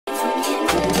This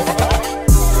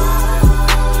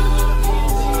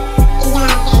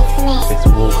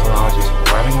wall collage is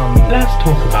grabbing on me. Let's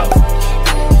talk about it.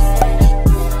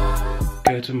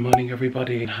 Good morning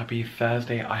everybody and happy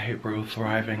Thursday. I hope we're all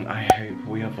thriving. I hope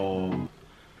we have all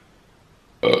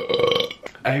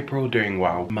I hope we're all doing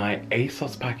well. My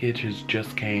ASOS package has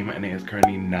just came and it is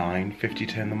currently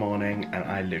 9:52 in the morning and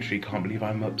I literally can't believe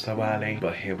I'm up so early,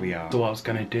 but here we are. So what I was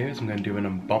gonna do is I'm gonna do an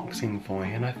unboxing for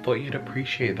you and I thought you'd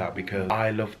appreciate that because I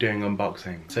love doing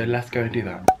unboxing. So let's go and do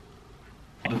that.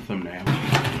 The thumbnail.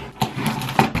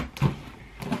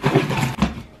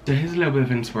 So here's a little bit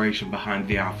of inspiration behind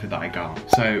the outfit that I got.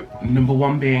 So number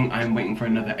one being I'm waiting for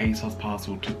another ASOS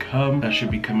parcel to come. That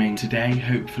should be coming today,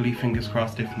 hopefully, fingers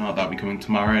crossed. If not, that'll be coming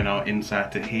tomorrow and I'll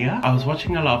insert it here. I was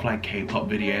watching a lot of like K-pop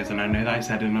videos and I know that I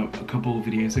said in a couple of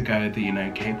videos ago that, you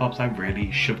know, K-pop's like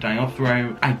really shoved down your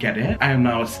throat. I get it. I am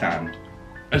now a stan.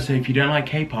 So if you don't like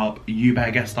K-pop, you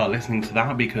better start listening to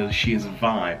that because she is a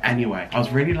vibe. Anyway, I was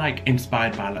really like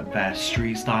inspired by like their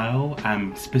street style,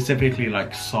 specifically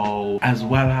like Seoul, as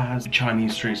well as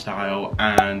Chinese street style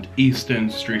and Eastern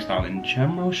street style in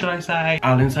general, should I say.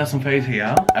 I'll insert some photos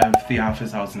here of the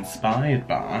outfits I was inspired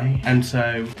by, and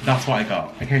so that's what I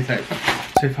got. Okay, so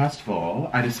first of all,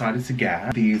 I decided to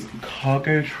get these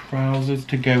cargo trousers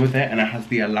to go with it, and it has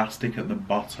the elastic at the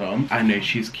bottom. I know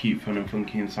she's cute, fun and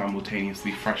funky and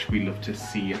simultaneously fresh. We love to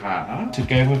see her. To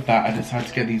go with that, I decided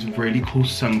to get these really cool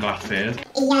sunglasses.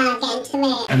 Yeah, get into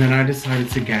it. And then I decided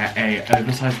to get a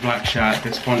oversized black shirt.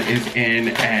 This one is in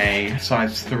a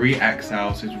size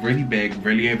 3XL, so it's really big,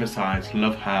 really oversized.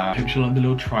 Love her. Hope she'll love the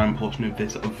little try-on portion of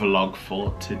this vlog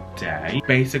for today.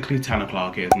 Basically 10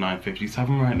 o'clock, it is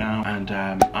 9:57 right now, and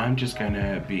I'm just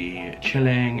gonna be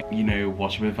chilling, you know,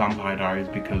 watching with Vampire Diaries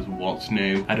because what's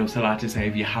new. I'd also like to say,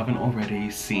 if you haven't already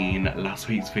seen last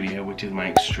week's video, which is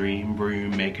my extreme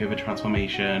room makeover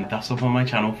transformation, that's up on my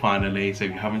channel finally. So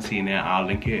if you haven't seen it, I'll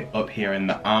link it up here in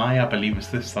the eye. I believe it's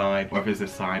this side, or if it's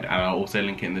this side, and I'll also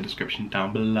link it in the description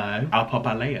down below. I'll pop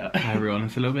that later. Hi everyone,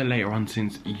 it's a little bit later on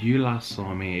since you last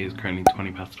saw me. It is currently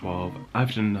 12:20.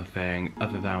 I've done nothing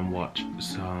other than watch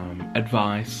some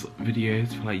advice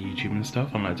videos for like YouTube and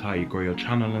stuff on like how you grow your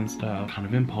channel and stuff. Kind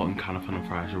of important, kind of fun and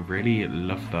fresh. I really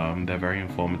love them. They're very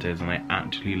informative and I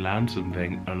actually learned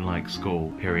something unlike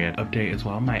school. Period. Update as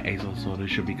well, my ASOS order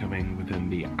should be coming within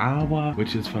the hour,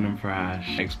 which is fun and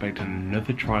fresh. I expect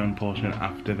another try-on portion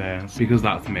after this because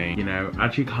that's me, you know,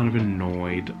 actually kind of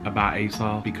annoyed about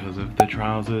ASOS because of the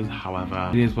trousers.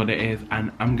 However, it is what it is,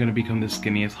 and I'm gonna become the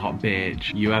skinniest hot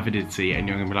bitch you ever did see, and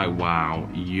you're gonna be like, wow,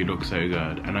 you look so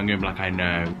good, and I'm gonna be like, I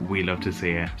know, we love to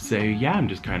see it. So yeah, I'm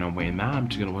just kind of waiting that. I'm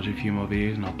just gonna watch a few more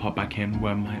videos and I'll pop back in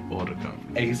when my order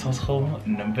comes. ASOS haul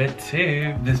number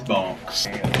 2, this box.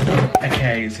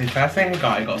 Okay, so first thing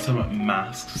I got some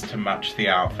masks to match the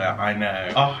outfit. I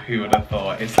know, oh, who would have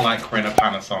thought? It's like we're in a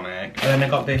Panasonic. And then I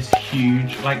got this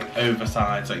huge, like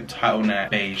oversized, like turtleneck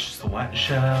beige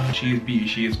sweatshirt. She is beauty,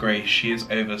 she is great, she is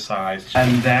oversized.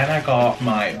 And then I got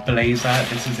my blazer.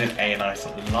 This is in a nice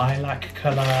lilac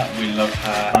color. We love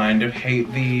her. Kind of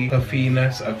hate the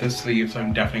puffiness of the sleeves, so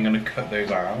I'm definitely gonna cut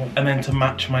those out. And then to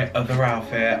match my other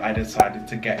outfit, I decided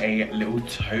to get a little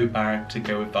tote bag to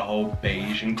go with the whole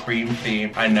beige and cream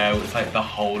theme. I know it's like the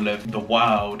whole of the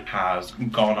world has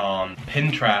gone on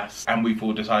Pinterest and we've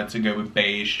all decided to go with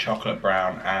beige, chocolate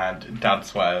brown and dad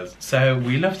sweaters. So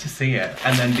we love to see it.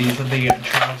 And then these are the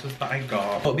trousers that I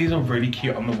got. But these are really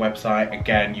cute on the website.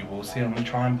 Again, you will see on the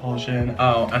try-on portion.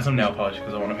 Oh, and some nail polish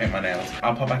because I want to paint my nails.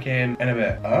 I'll pop back in a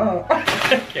bit. Oh,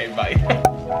 okay, bye.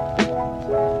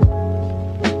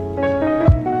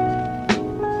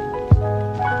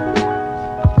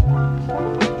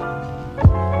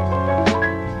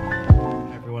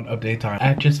 Update time.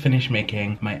 I've just finished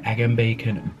making my egg and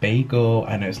bacon bagel.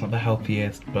 I know it's not the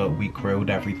healthiest, but we grilled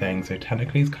everything, so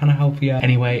technically it's kind of healthier.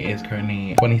 Anyway, it's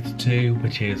currently 20 to 2,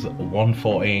 which is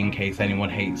 1:40 in case anyone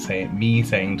hates me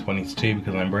saying 20 to 2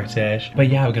 because I'm British. But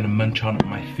yeah, we're gonna munch on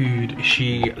my food.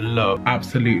 She looked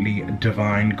absolutely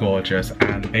divine, gorgeous,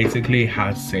 and basically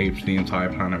has saved the entire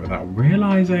planet without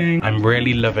realizing. I'm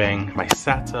really loving my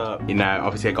setup. You know,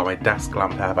 obviously I got my desk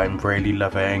lamp there, but I'm really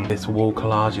loving this wall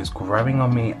collage. Is growing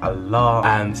on me a lot.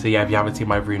 And so yeah, if you haven't seen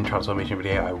my room transformation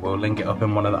video, I will link it up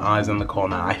in one of the eyes in the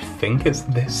corner. I think it's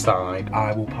this side.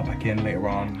 I will pop back in later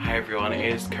on. Hi everyone, it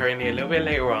is currently a little bit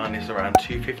later on. It's around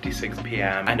 2:56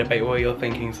 p.m. and I bet what you're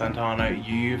thinking, Santana,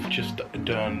 you've just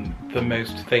done the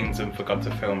most things and forgot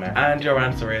to film it. And your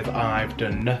answer is, I've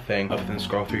done nothing other than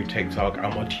scroll through TikTok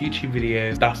and watch YouTube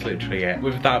videos. That's literally it.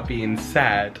 With that being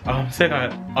said, I'm so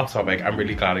off topic. I'm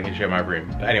really glad I can show my room.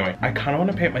 But anyway, I kind of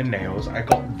want to paint my nails. I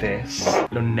got this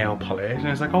little nail polish, and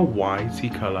it's like a whitey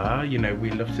colour. You know,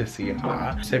 we love to see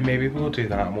that. So maybe we'll do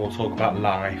that and we'll talk about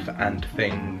life and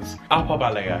things. I'll pop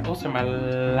that later. Also, my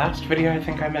last video, I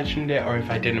think I mentioned it, or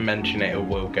if I didn't mention it, it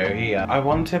will go here. I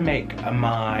want to make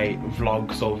my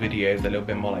vlogs or videos a little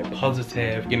bit more like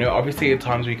positive. You know, obviously at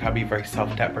times we can be very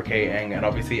self-deprecating, and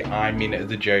obviously I mean it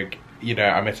as a joke. You know,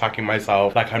 I'm attacking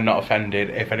myself. Like, I'm not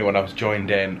offended if anyone else joined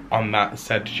in on that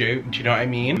said joke. Do you know what I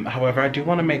mean? However, I do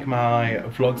want to make my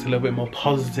vlogs a little bit more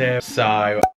positive.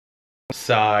 So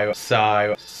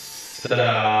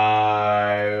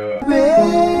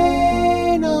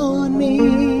rain on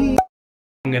me.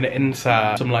 I'm gonna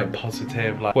insert some like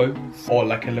positive like quotes, or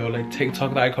like a little like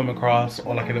TikTok that I come across,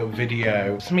 or like a little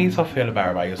video. Just means I'll feel better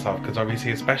about yourself, because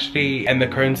obviously, especially in the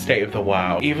current state of the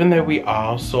world, even though we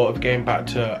are sort of going back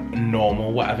to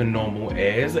normal, whatever normal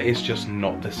is, it's just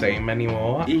not the same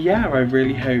anymore. Yeah, I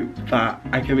really hope that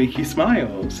I can make you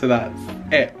smile. So that's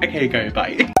it. Okay, go,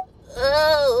 bye.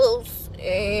 Oh,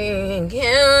 can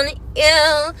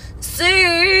you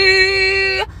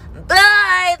see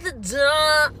by the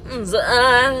dawn's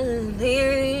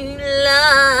early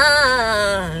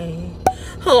light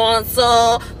what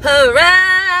so proudly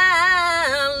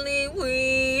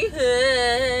we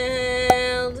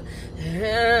held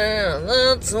in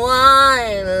the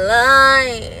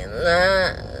twilight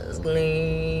that's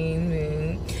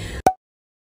gleaming.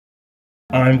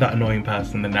 I'm that annoying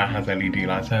person that now has LED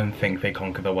lights and think they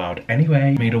conquer the world.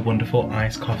 Anyway, made a wonderful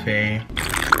iced coffee.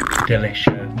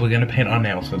 Delicious. We're gonna paint our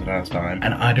nails for the first time,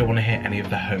 and I don't want to hear any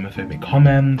of the homophobic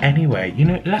comments. Anyway, you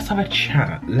know, let's have a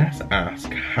chat. Let's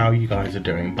ask how you guys are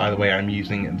doing. By the way, I'm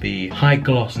using the high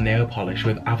gloss nail polish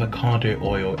with avocado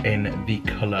oil in the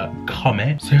color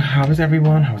Comet. So how is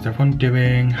everyone? How is everyone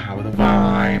doing? How are the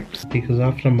vibes? Because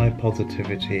after my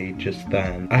positivity just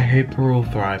then, I hope we're all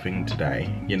thriving today,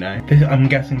 you know? I'm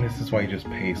guessing this is why you just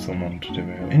pay someone to do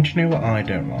it. And do you know what I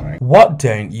don't like? What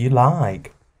don't you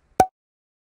like?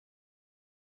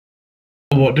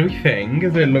 What do we think?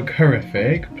 Does it look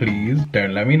horrific? Please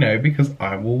don't let me know, because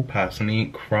I will personally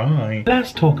cry.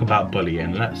 Let's talk about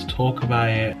bullying. Let's talk about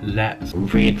it. Let's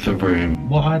read the room.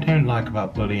 What I don't like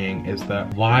about bullying is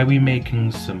that why are we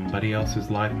making somebody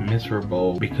else's life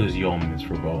miserable because you're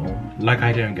miserable? Like,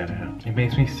 I don't get it. It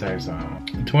makes me so sad.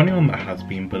 To anyone that has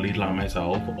been bullied like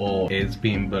myself, or is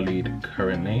being bullied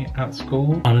currently at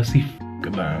school, honestly,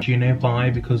 that. Do you know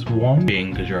why? Because one, being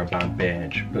because you're a bad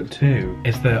bitch, but two,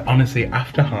 is that honestly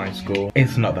after high school,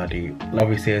 it's not that deep. Like,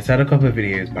 obviously I said a couple of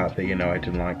videos about that, you know, I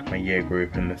didn't like my year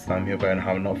group and this time, and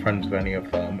how I'm not friends with any of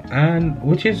them, and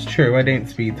which is true, I don't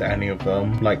speak to any of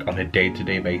them like on a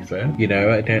day-to-day basis. You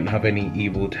know, I don't have any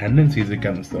evil tendencies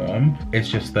against them. It's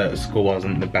just that school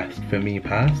wasn't the best for me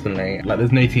personally. Like,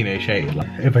 there's no teenage shade. Like,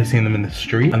 if I see them in the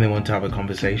street and they want to have a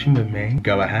conversation with me,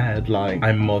 go ahead. Like,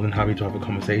 I'm more than happy to have a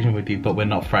conversation with you, but we're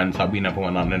not friends. Like, we never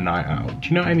went on a night out. Do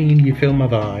you know what I mean? You feel my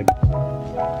vibe.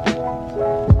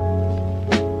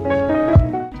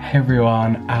 Hey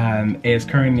everyone, it's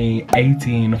currently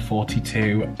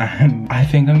 18:42 and I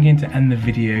think I'm going to end the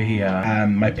video here.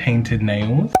 My painted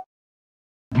nails.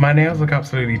 My nails look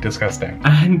absolutely disgusting.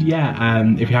 And yeah,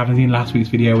 if you haven't seen last week's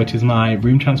video, which is my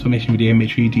room transformation video, make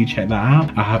sure you do check that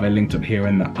out. I have it linked up here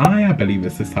in the eye. I believe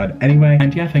it's this side anyway.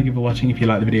 And yeah, thank you for watching. If you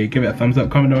like the video, give it a thumbs up,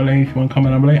 comment down below if you want to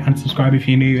comment down below, and subscribe if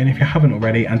you're new. And if you haven't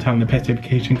already, and turn on the post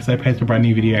notification, because I post a brand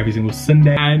new video every single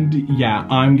Sunday. And yeah,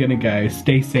 I'm gonna go.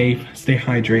 Stay safe, stay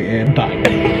hydrated. Bye.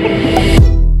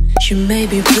 She may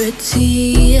be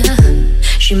pretty,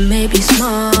 she may be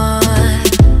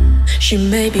smart, she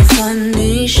may be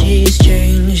funny, she's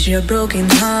changed your broken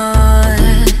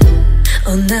heart.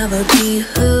 I'll never be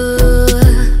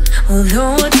her,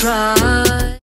 although I try.